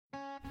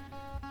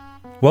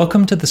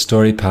Welcome to the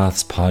Story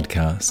Paths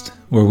podcast,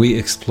 where we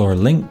explore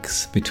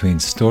links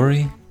between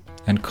story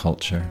and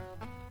culture.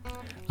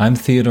 I'm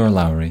Theodore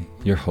Lowry,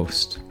 your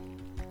host.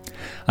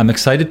 I'm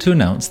excited to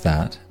announce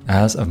that,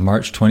 as of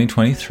March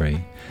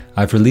 2023,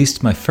 I've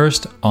released my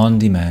first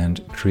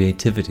on-demand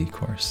creativity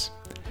course.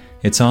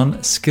 It's on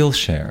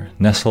Skillshare,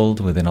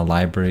 nestled within a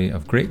library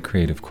of great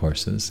creative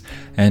courses,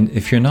 and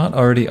if you're not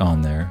already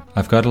on there,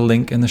 I've got a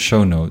link in the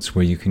show notes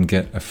where you can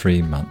get a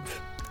free month.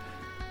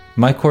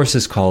 My course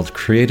is called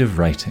Creative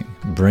Writing,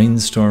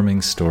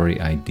 Brainstorming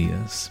Story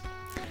Ideas.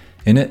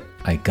 In it,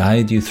 I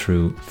guide you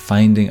through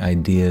finding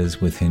ideas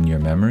within your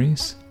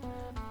memories,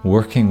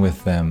 working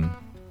with them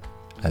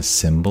as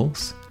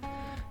symbols,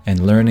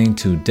 and learning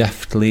to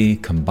deftly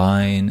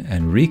combine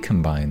and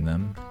recombine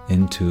them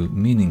into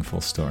meaningful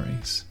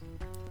stories.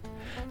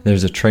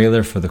 There's a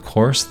trailer for the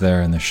course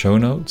there in the show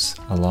notes,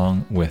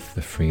 along with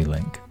the free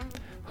link.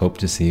 Hope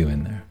to see you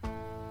in there.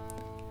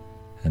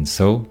 And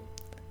so,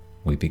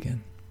 we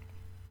begin.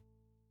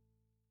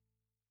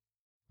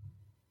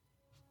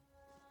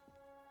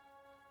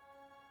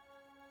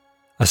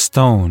 A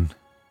stone,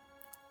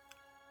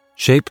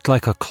 shaped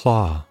like a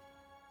claw.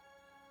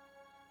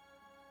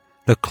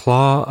 The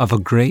claw of a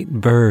great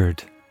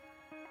bird,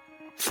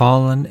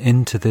 fallen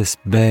into this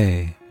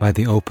bay by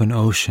the open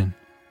ocean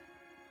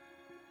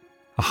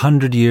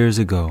 100 years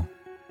ago.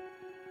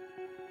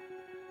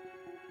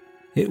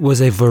 It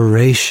was a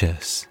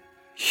voracious,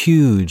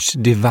 huge,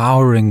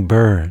 devouring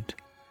bird.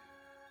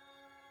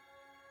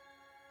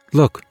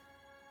 Look,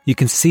 you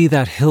can see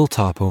that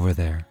hilltop over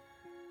there.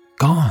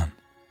 Gone.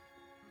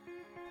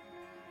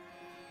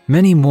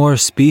 Many more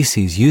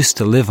species used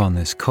to live on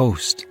this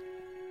coast.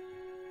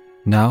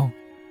 Now,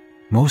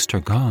 most are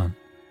gone.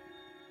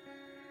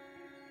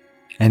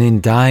 And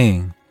in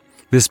dying,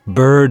 this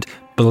bird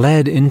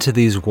bled into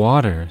these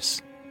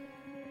waters.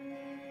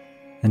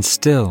 And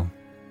still,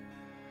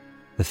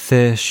 the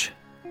fish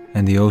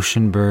and the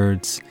ocean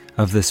birds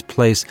of this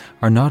place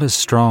are not as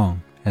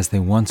strong as they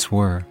once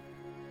were.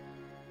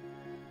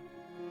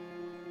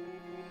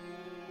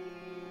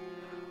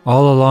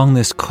 All along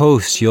this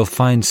coast, you'll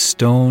find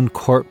stone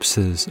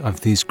corpses of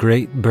these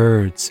great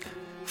birds,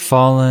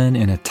 fallen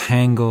in a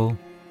tangle,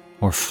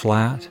 or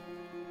flat,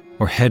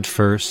 or head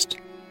first.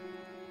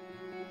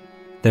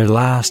 Their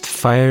last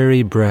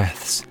fiery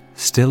breaths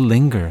still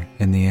linger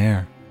in the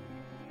air.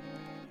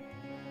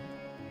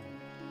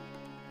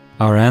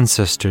 Our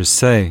ancestors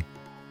say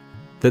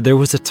that there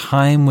was a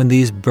time when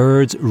these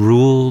birds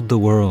ruled the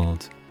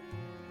world,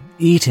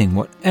 eating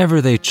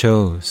whatever they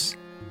chose,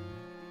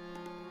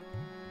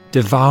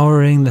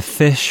 devouring the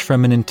fish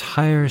from an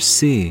entire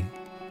sea,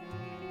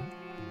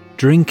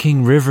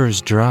 drinking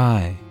rivers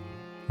dry,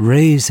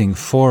 razing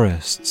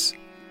forests.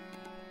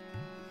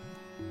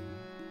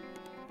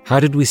 How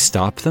did we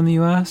stop them,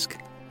 you ask?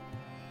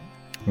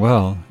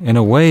 Well, in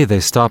a way they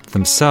stopped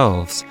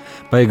themselves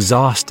by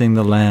exhausting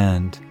the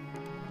land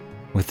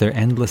with their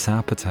endless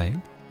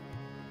appetite.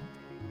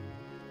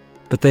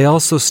 But they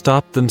also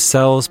stopped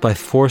themselves by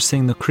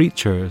forcing the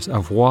creatures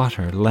of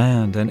water,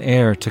 land, and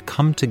air to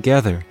come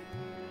together,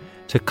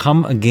 to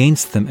come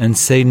against them and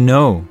say,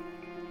 "No,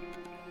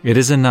 it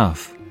is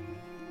enough.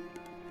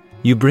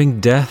 You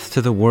bring death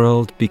to the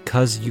world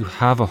because you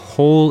have a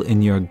hole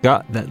in your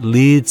gut that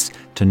leads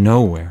to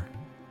nowhere.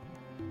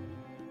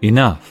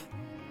 Enough.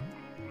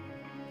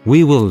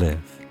 We will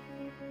live,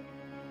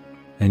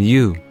 and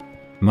you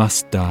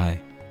must die.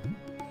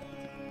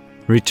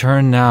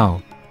 Return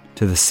now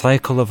to the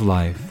cycle of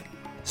life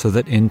so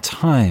that in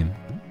time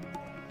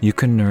you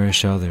can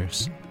nourish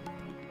others.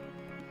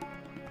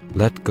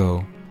 Let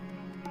go,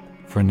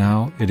 for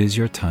now it is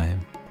your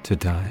time to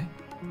die.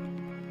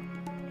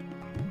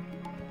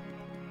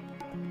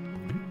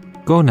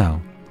 Go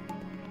now,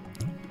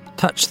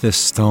 touch this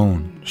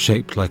stone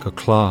shaped like a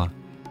claw,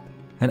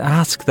 and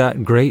ask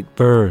that great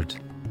bird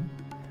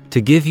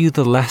to give you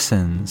the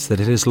lessons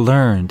that it has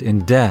learned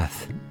in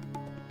death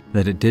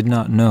that it did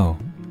not know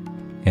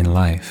in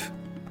life.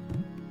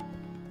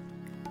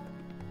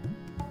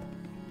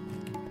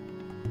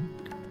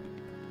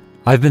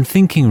 I've been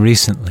thinking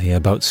recently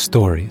about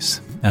stories,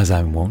 as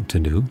I'm wont to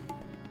do,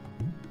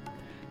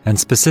 and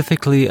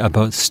specifically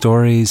about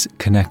stories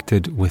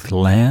connected with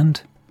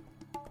land,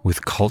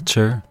 with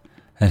culture,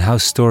 and how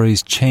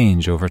stories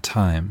change over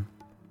time.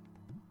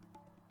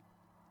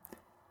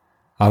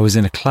 I was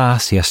in a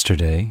class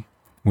yesterday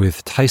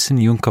with Tyson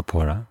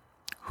Yunkaporta,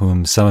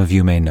 whom some of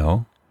you may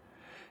know.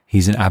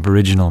 He's an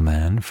Aboriginal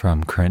man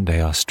from current-day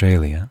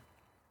Australia.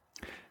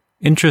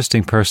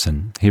 Interesting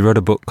person. He wrote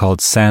a book called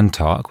Sand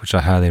Talk, which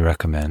I highly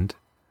recommend.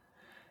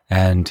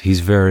 And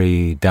he's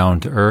very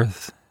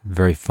down-to-earth,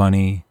 very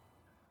funny,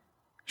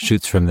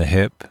 shoots from the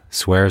hip,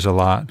 swears a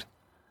lot,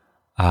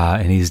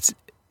 and he's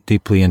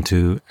deeply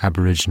into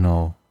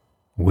Aboriginal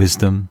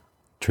wisdom,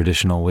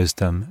 traditional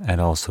wisdom,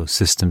 and also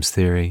systems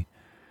theory,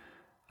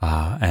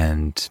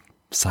 and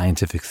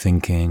scientific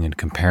thinking and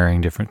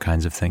comparing different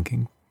kinds of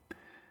thinking.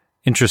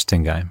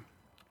 Interesting guy.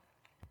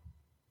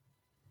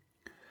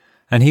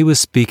 And he was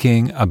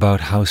speaking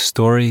about how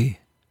story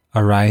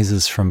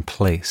arises from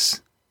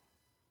place,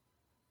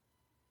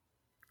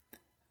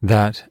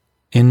 that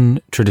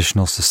in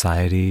traditional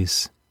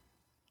societies,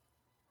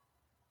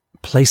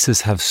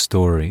 places have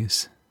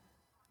stories.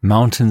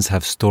 Mountains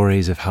have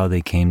stories of how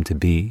they came to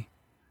be.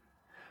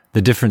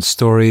 The different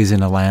stories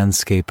in a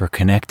landscape are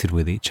connected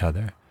with each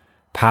other.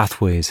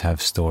 Pathways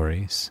have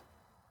stories.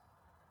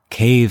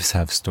 Caves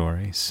have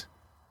stories.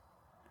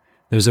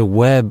 There's a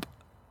web,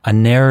 a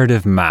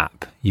narrative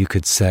map, you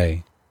could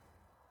say,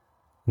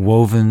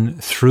 woven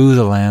through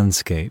the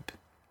landscape.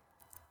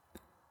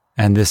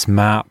 And this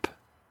map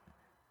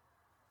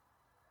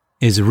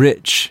is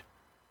rich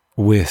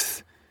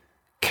with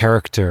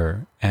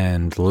character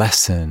and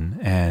lesson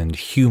and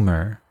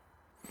humor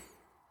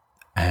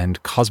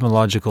and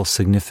cosmological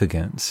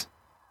significance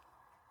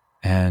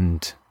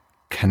and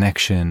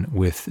connection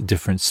with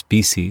different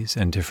species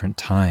and different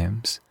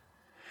times.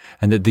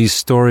 And that these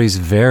stories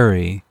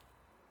vary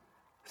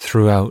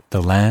throughout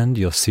the land.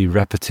 You'll see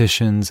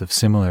repetitions of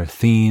similar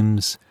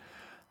themes.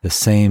 The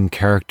same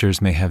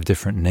characters may have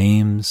different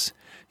names.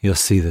 You'll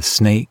see the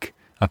snake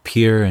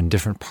appear in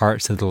different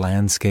parts of the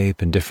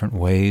landscape in different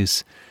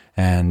ways.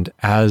 And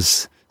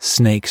as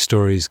snake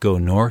stories go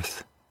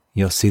north,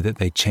 you'll see that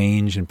they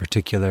change in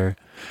particular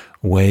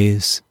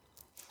ways.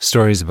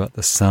 Stories about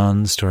the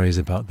sun, stories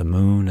about the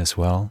moon as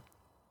well.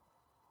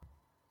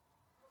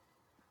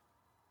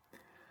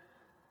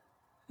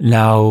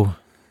 Now,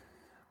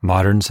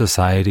 modern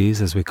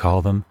societies, as we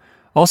call them,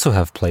 also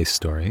have place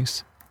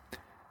stories.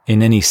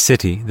 In any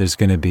city, there's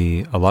going to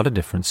be a lot of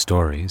different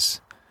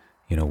stories.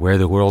 You know, where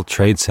the World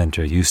Trade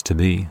Center used to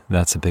be,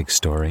 that's a big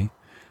story.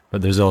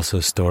 But there's also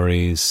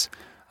stories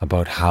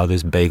about how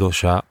this bagel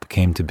shop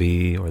came to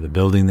be, or the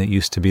building that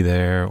used to be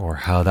there, or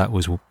how that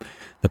was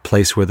the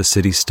place where the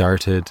city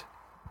started.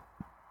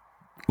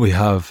 We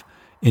have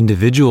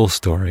individual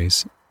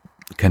stories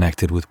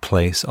connected with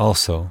place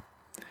also.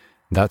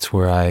 That's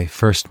where I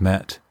first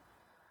met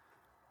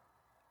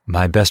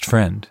my best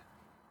friend,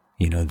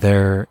 you know,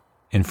 there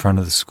in front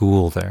of the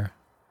school there.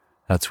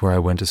 That's where I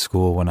went to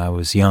school when I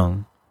was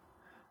young.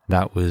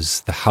 That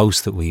was the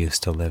house that we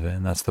used to live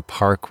in. That's the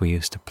park we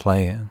used to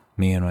play in,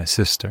 me and my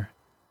sister.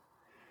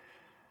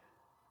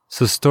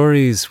 So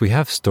stories, we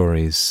have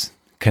stories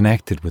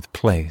connected with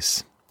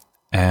place.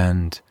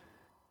 And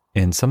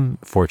in some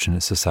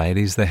fortunate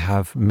societies, they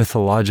have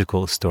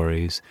mythological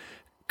stories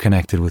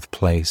connected with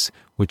place,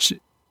 which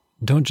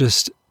don't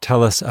just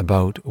tell us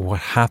about what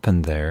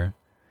happened there,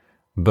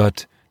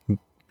 but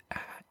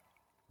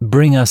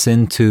bring us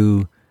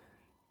into,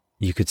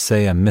 you could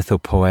say, a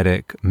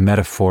mythopoetic,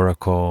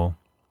 metaphorical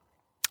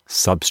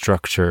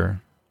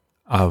substructure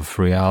of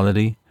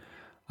reality.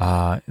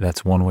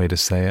 That's one way to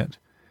say it.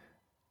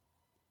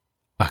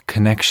 A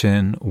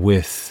connection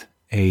with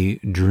a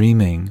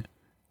dreaming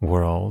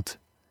world,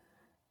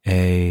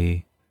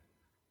 a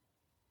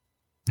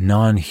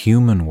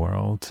non-human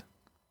world.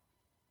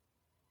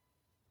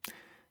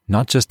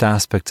 Not just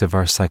aspects of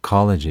our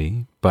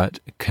psychology, but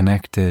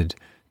connected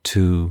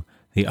to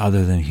the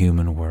other than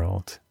human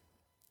world.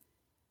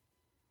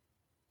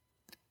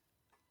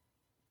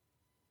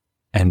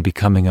 And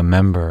becoming a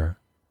member,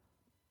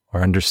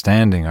 or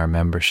understanding our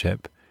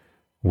membership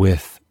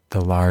with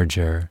the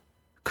larger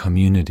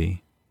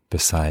community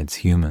besides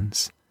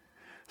humans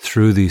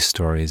through these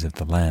stories of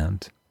the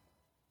land.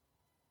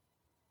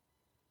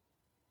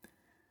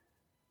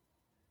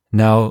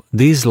 Now,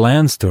 these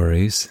land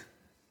stories,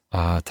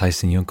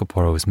 Tyson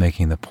Yunkaporta was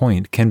making the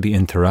point, can be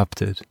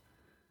interrupted.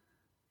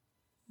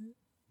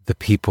 The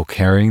people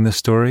carrying the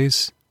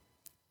stories,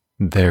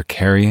 their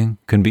carrying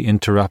can be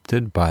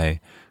interrupted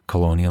by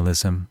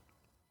colonialism,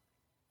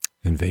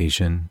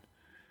 invasion,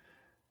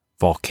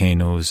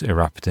 volcanoes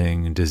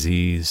erupting,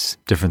 disease,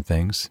 different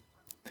things.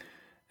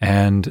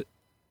 And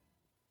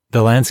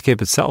the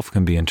landscape itself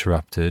can be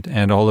interrupted,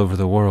 and all over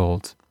the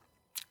world,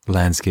 the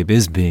landscape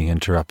is being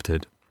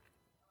interrupted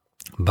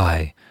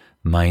by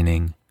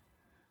mining,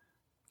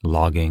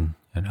 logging,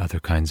 and other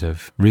kinds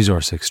of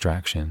resource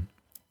extraction,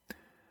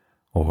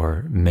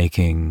 or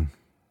making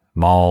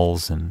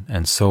malls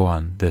and so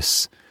on.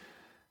 This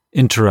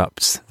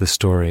interrupts the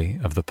story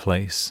of the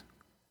place,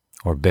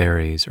 or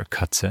buries or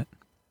cuts it.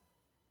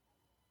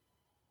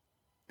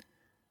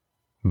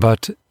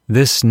 But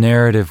this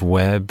narrative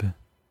web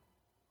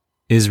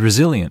is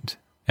resilient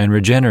and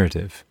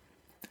regenerative,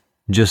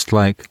 just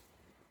like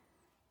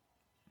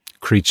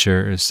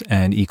creatures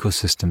and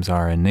ecosystems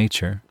are in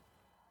nature.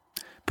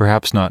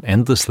 Perhaps not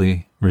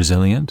endlessly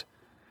resilient,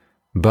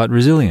 but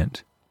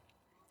resilient.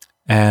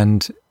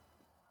 And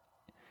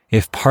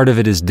if part of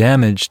it is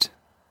damaged,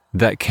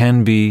 that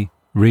can be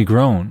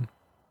regrown.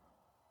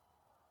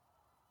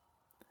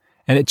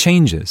 And it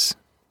changes.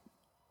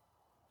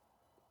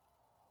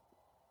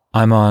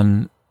 I'm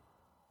on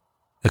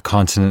the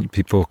continent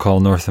people call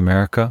North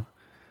America.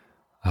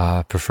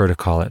 Prefer to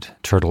call it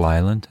Turtle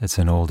Island. It's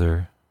an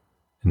older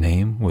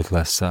name with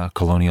less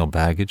colonial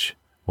baggage.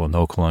 Well,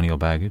 no colonial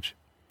baggage.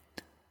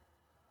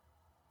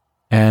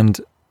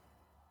 And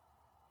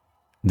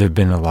there have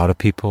been a lot of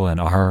people and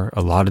are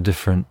a lot of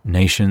different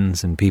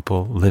nations and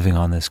people living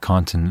on this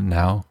continent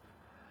now.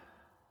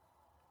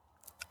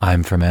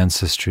 I'm from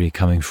ancestry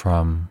coming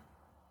from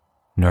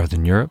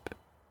Northern Europe.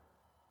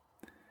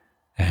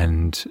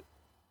 And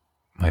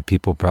my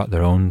people brought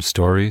their own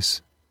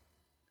stories.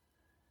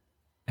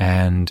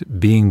 And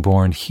being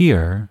born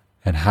here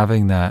and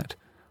having that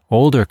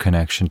older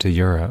connection to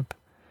Europe,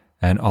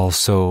 and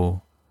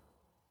also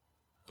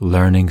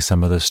learning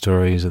some of the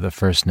stories of the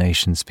First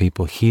Nations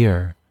people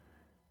here,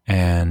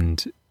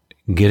 and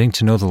getting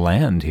to know the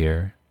land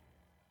here,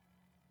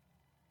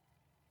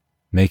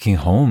 making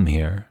home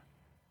here,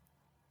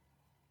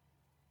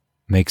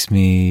 makes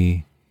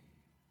me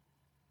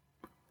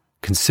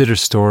consider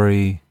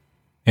story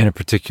in a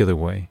particular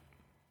way.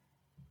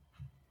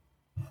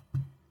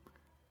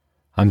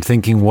 I'm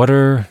thinking, what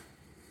are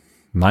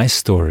my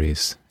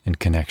stories in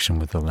connection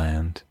with the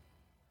land?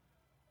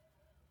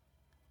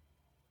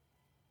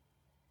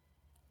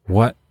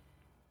 What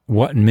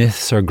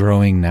myths are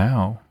growing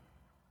now?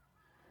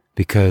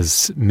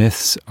 Because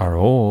myths are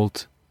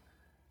old,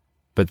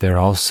 but they're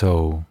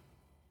also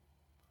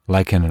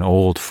like in an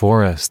old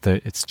forest,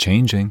 that it's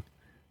changing.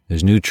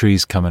 There's new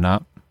trees coming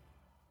up.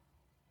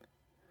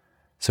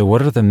 So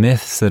what are the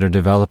myths that are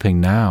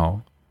developing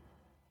now?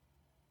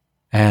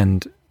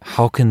 And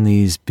how can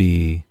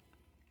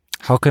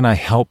I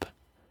help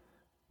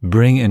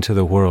bring into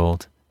the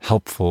world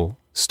helpful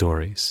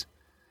stories?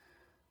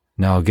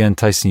 Now again,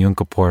 Tyson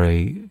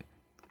Yunkaporta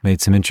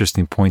made some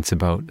interesting points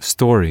about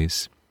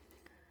stories.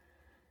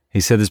 He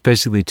said there's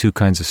basically two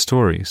kinds of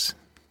stories.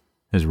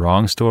 There's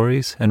wrong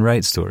stories and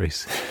right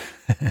stories.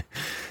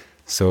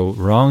 So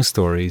wrong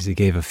stories, he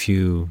gave a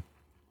few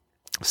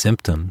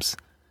symptoms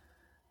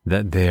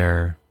that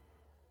they're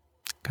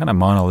kind of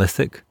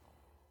monolithic.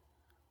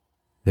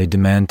 They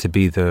demand to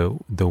be the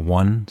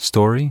one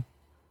story.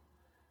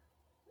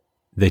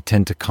 They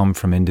tend to come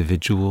from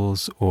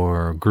individuals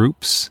or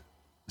groups,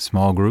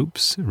 small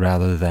groups,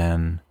 rather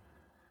than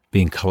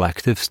being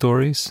collective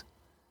stories.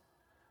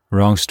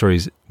 Wrong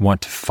stories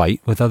want to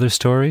fight with other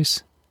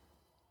stories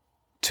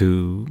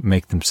to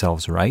make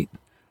themselves right.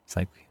 It's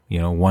like,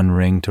 one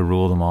ring to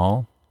rule them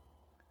all.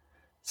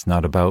 It's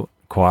not about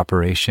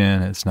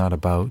cooperation. It's not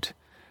about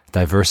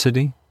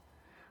diversity.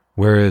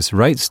 Whereas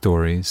right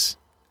stories,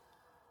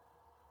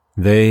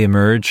 they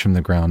emerge from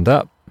the ground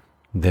up.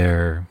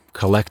 They're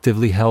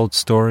collectively held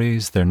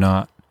stories. They're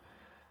not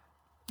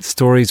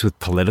stories with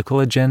political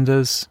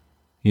agendas.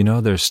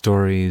 They're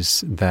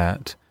stories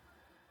that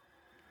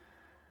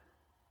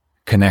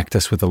connect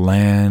us with the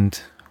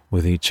land,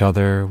 with each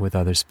other, with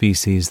other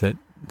species that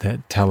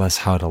tell us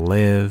how to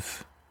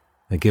live,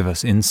 that give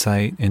us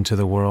insight into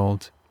the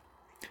world.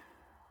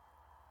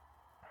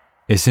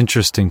 It's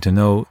interesting to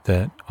note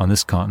that on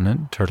this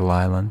continent, Turtle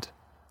Island,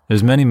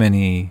 there's many,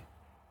 many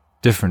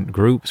different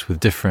groups with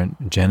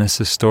different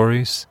Genesis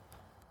stories,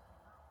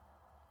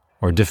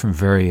 or different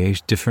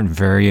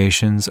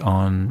variations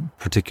on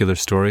particular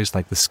stories,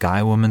 like the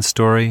Sky Woman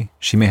story.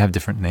 She may have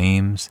different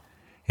names.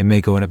 It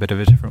may go in a bit of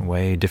a different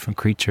way. Different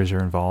creatures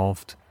are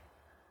involved.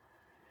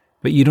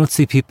 But you don't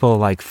see people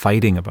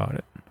fighting about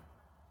it.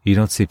 You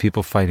don't see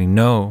people fighting,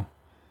 no,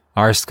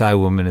 our Sky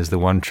Woman is the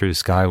one true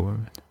Sky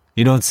Woman.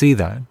 You don't see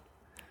that,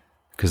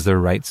 because they're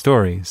right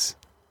stories.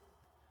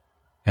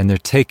 And they're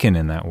taken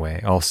in that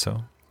way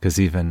also. Because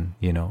even,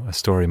 a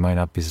story might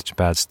not be such a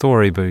bad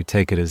story, but we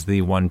take it as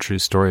the one true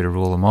story to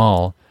rule them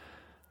all,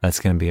 that's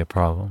going to be a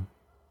problem.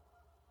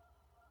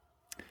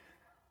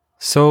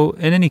 So,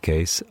 in any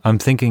case, I'm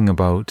thinking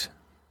about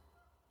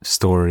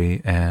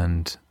story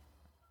and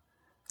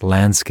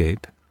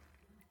landscape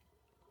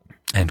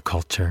and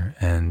culture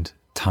and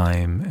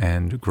time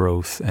and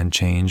growth and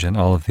change and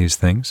all of these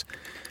things.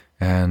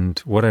 And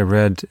what I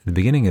read at the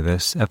beginning of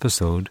this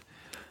episode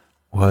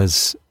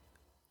was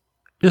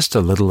just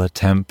a little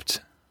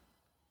attempt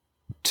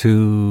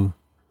to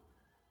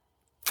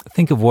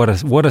think of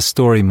what a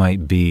story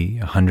might be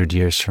 100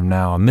 years from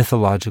now, a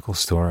mythological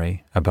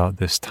story about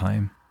this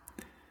time.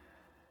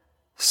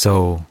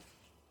 So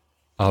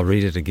I'll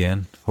read it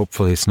again.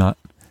 Hopefully it's not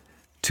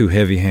too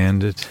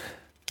heavy-handed,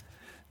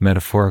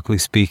 metaphorically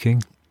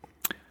speaking.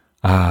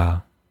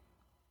 But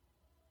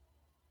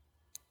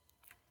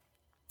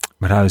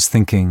I was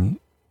thinking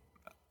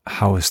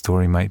how a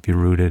story might be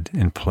rooted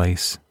in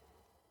place,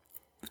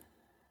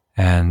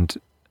 and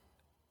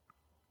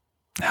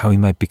how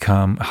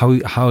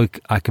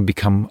I can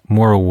become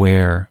more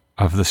aware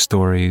of the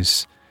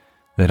stories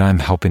that I'm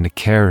helping to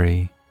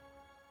carry,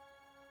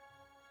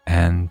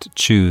 and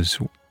choose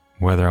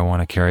whether I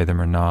want to carry them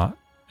or not,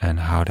 and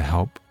how to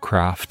help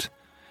craft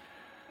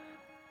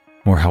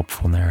more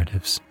helpful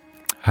narratives,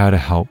 how to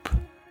help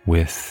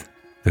with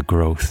the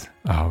growth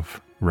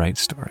of right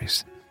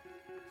stories.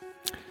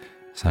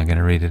 So I'm going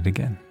to read it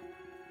again.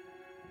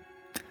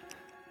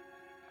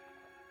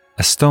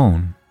 A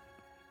stone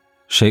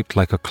shaped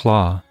like a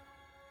claw,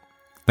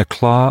 the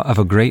claw of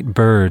a great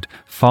bird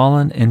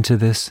fallen into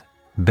this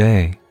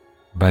bay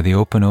by the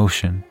open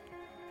ocean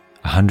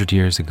 100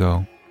 years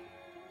ago.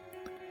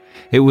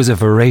 It was a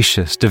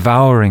voracious,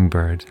 devouring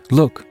bird.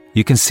 Look,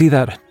 you can see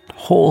that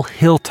whole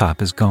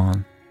hilltop is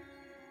gone.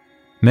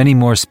 Many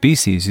more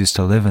species used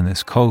to live in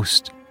this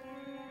coast.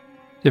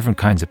 Different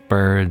kinds of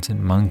birds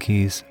and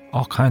monkeys,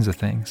 all kinds of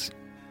things.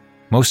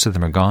 Most of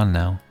them are gone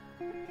now.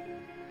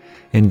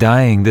 In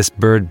dying, this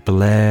bird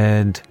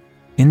bled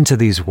into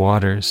these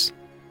waters.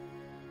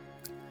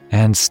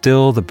 And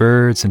still the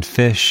birds and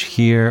fish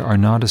here are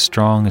not as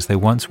strong as they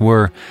once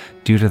were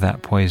due to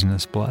that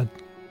poisonous blood.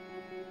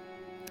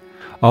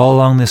 All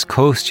along this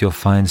coast you'll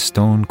find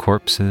stone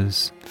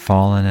corpses,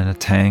 fallen in a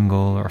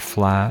tangle or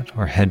flat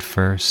or head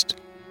first.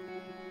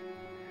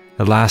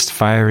 The last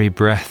fiery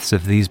breaths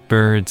of these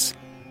birds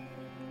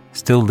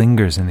still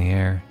lingers in the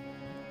air.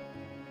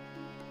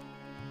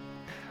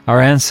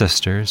 Our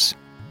ancestors,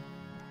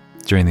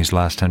 during these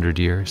last 100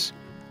 years,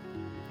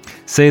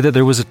 say that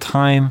there was a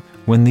time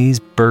when these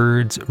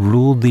birds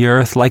ruled the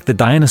earth like the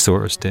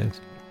dinosaurs did,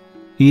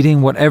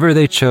 eating whatever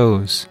they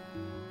chose,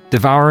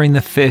 devouring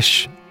the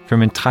fish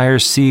from entire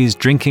seas,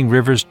 drinking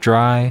rivers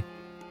dry,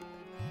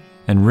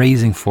 and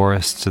razing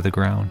forests to the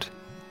ground.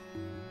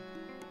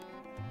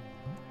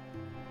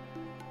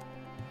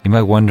 You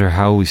might wonder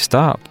how we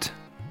stopped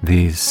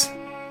these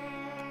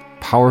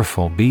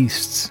powerful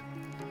beasts.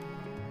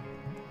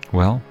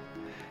 Well,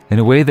 in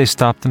a way they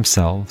stopped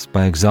themselves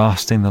by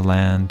exhausting the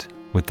land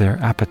with their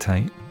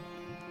appetite,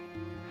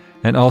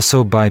 and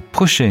also by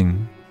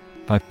pushing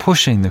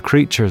the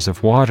creatures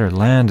of water,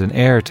 land, and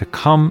air to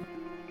come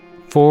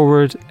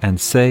forward and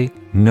say,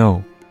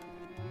 no,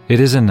 it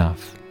is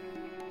enough.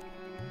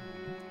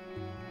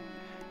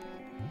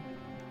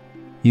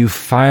 You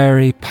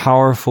fiery,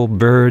 powerful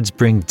birds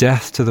bring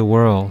death to the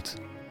world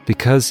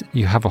because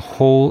you have a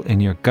hole in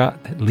your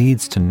gut that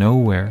leads to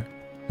nowhere,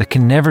 that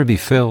can never be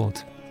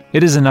filled.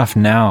 It is enough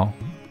now.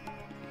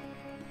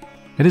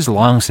 It has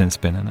long since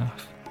been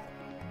enough.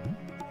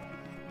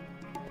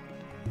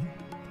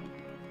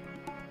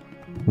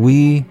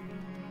 We,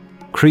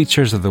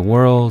 creatures of the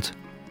world,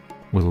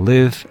 will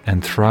live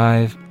and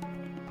thrive,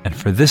 and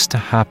for this to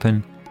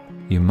happen,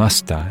 you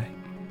must die.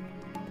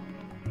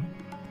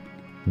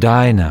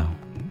 Die now,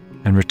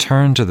 and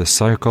return to the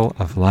circle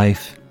of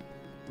life.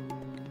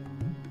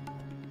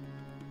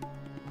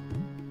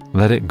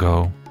 Let it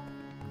go.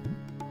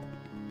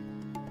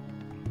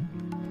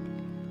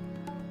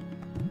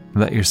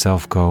 Let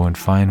yourself go and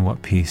find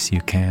what peace you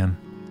can.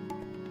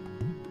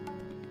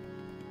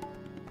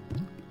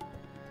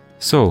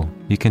 So,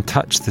 you can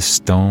touch the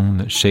stone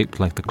that's shaped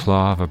like the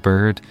claw of a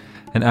bird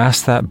and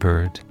ask that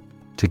bird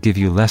to give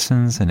you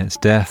lessons in its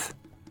death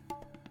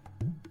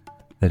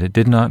that it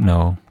did not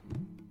know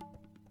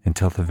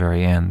until the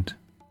very end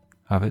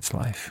of its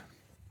life.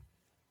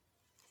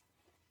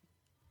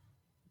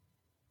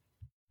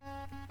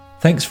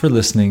 Thanks for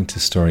listening to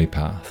Story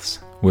Paths,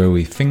 where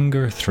we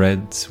finger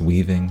threads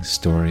weaving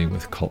story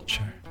with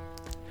culture.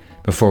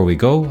 Before we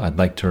go, I'd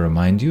like to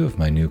remind you of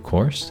my new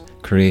course,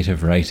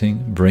 Creative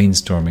Writing,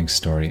 Brainstorming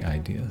Story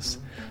Ideas,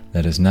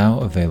 that is now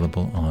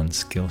available on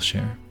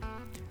Skillshare.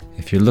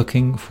 If you're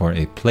looking for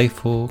a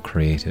playful,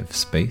 creative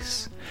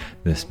space,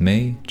 this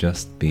may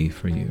just be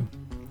for you.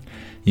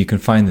 You can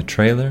find the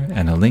trailer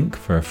and a link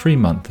for a free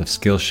month of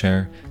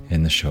Skillshare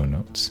in the show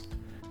notes.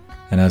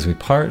 And as we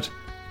part,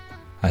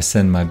 I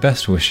send my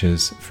best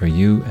wishes for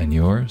you and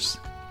yours.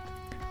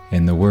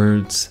 In the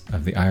words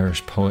of the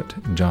Irish poet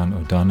John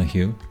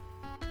O'Donoghue,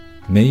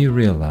 may you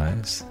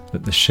realize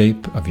that the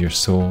shape of your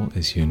soul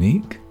is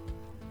unique,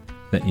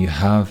 that you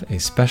have a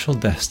special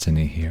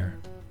destiny here,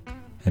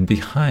 and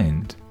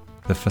behind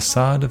the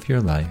facade of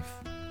your life,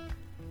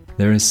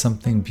 there is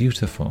something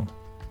beautiful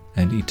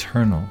and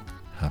eternal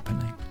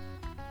happening.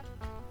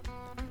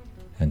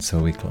 And so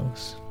we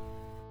close.